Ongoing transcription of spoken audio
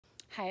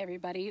Hi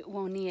everybody,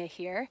 Wonia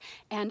here,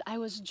 and I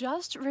was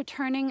just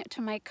returning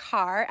to my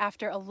car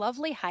after a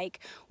lovely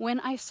hike when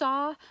I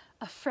saw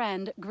a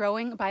friend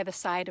growing by the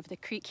side of the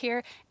creek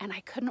here, and I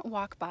couldn't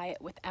walk by it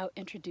without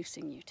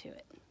introducing you to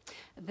it.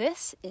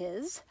 This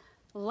is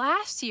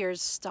last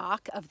year's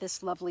stock of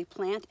this lovely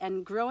plant,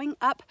 and growing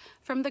up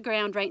from the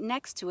ground right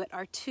next to it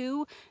are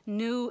two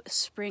new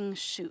spring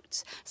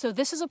shoots. So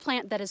this is a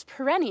plant that is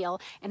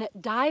perennial and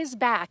it dies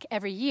back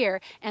every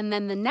year, and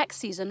then the next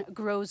season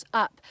grows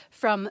up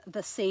from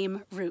the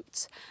same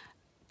roots.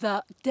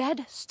 The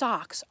dead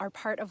stalks are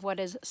part of what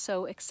is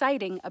so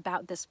exciting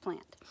about this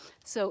plant.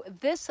 So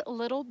this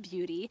little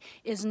beauty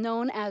is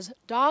known as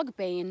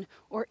Dogbane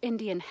or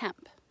Indian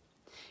hemp.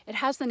 It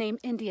has the name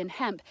Indian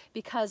hemp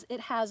because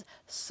it has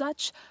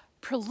such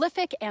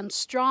prolific and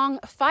strong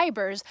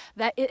fibers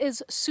that it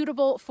is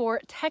suitable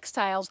for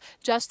textiles,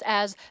 just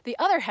as the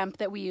other hemp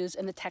that we use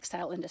in the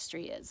textile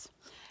industry is.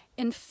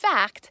 In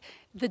fact,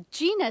 the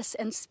genus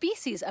and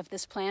species of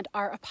this plant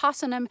are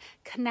Opposonum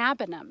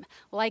cannabinum,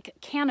 like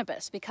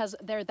cannabis, because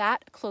they're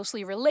that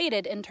closely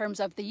related in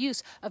terms of the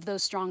use of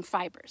those strong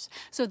fibers.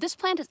 So this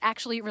plant is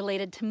actually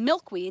related to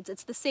milkweeds.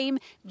 It's the same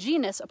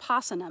genus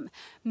Opposonum.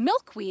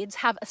 Milkweeds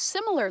have a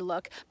similar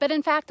look, but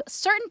in fact,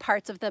 certain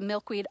parts of the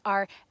milkweed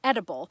are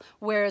edible,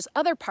 whereas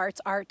other parts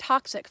are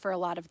toxic for a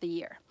lot of the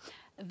year.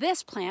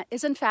 This plant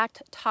is in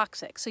fact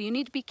toxic, so you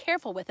need to be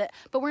careful with it,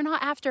 but we're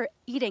not after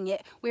eating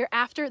it, we're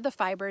after the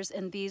fibers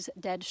in these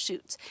dead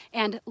shoots.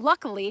 And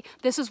luckily,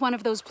 this is one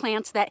of those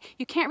plants that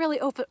you can't really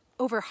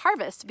over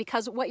harvest,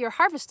 because what you're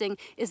harvesting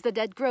is the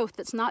dead growth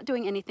that's not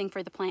doing anything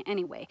for the plant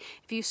anyway.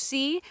 If you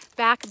see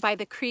back by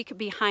the creek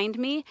behind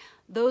me,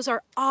 those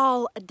are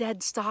all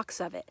dead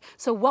stalks of it.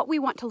 So what we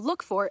want to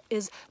look for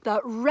is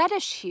the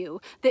reddish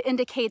hue that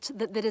indicates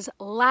that that is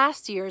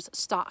last year's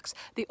stalks.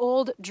 The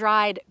old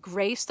dried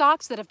gray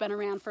stalks that have been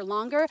around for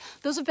longer,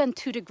 those have been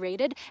too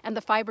degraded and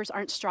the fibers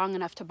aren't strong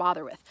enough to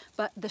bother with.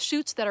 But the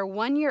shoots that are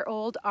 1 year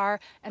old are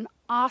an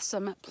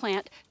awesome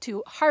plant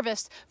to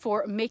harvest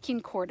for making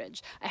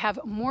cordage. I have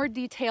more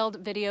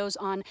detailed videos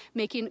on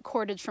making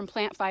cordage from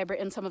plant fiber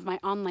in some of my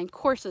online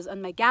courses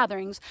and my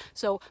gatherings,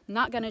 so I'm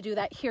not going to do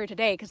that here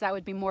today because that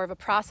would be more of a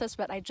process,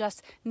 but I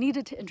just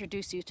needed to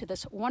introduce you to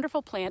this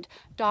wonderful plant,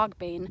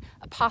 Dogbane,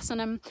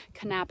 Opposonum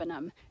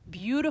cannabinum.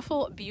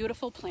 Beautiful,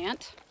 beautiful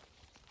plant.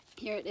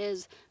 Here it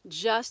is,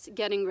 just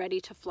getting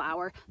ready to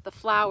flower. The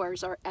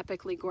flowers are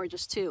epically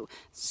gorgeous too.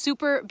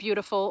 Super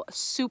beautiful,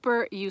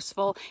 super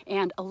useful,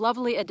 and a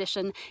lovely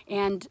addition,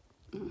 and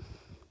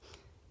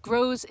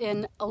grows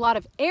in a lot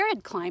of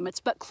arid climates,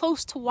 but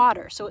close to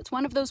water. So it's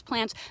one of those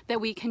plants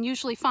that we can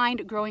usually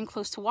find growing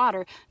close to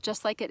water,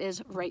 just like it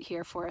is right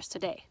here for us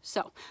today.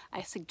 So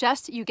I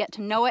suggest you get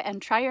to know it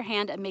and try your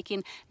hand at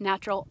making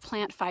natural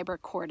plant fiber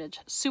cordage.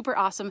 Super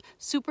awesome,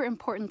 super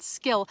important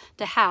skill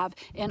to have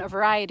in a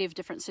variety of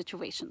different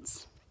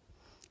situations.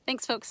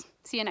 Thanks, folks.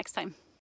 See you next time.